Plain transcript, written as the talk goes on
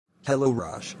Hello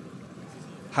Raj.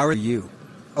 How are you?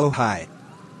 Oh hi.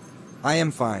 I am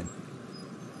fine.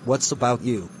 What's about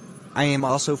you? I am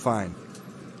also fine.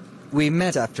 We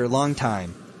met after a long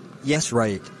time. Yes,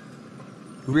 right.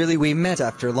 Really, we met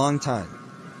after a long time.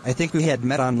 I think we had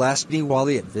met on last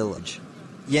Diwali at village.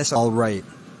 Yes, alright.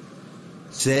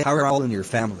 Say, how are all in your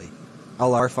family?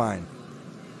 All are fine.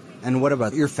 And what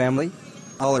about your family?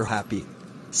 All are happy.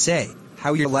 Say,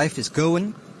 how your life is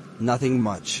going? Nothing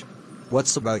much.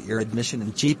 What's about your admission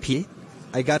in GP?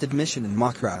 I got admission in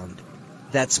mock round.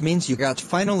 That means you got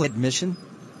final admission?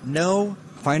 No,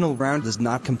 final round is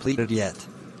not completed yet.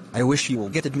 I wish you will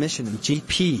get admission in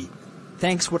GP.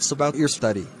 Thanks. What's about your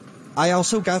study? I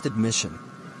also got admission.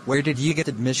 Where did you get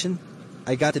admission?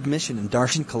 I got admission in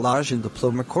Darshan College and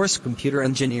diploma course computer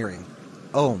engineering.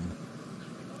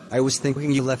 I was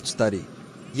thinking you left study.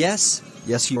 Yes,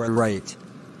 you are right.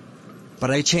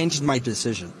 But I changed my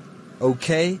decision.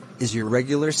 Okay, is your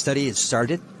regular study is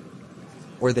started?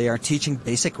 Or they are teaching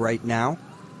basic right now?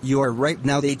 You are right,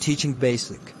 now they teaching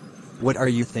basic. What are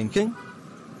you thinking?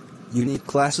 You need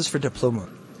classes for diploma.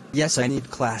 Yes, I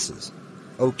need classes.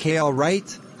 Okay,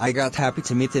 alright, I got happy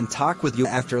to meet and talk with you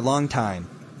after a long time.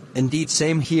 Indeed,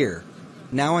 same here.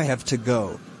 Now I have to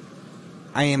go.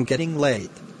 I am getting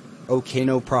late. Okay,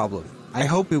 no problem. I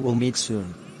hope we will meet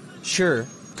soon. Sure,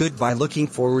 goodbye, looking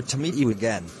forward to meet you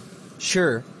again.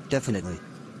 Sure, definitely.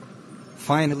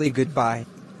 Finally, goodbye.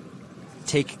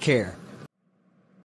 Take care.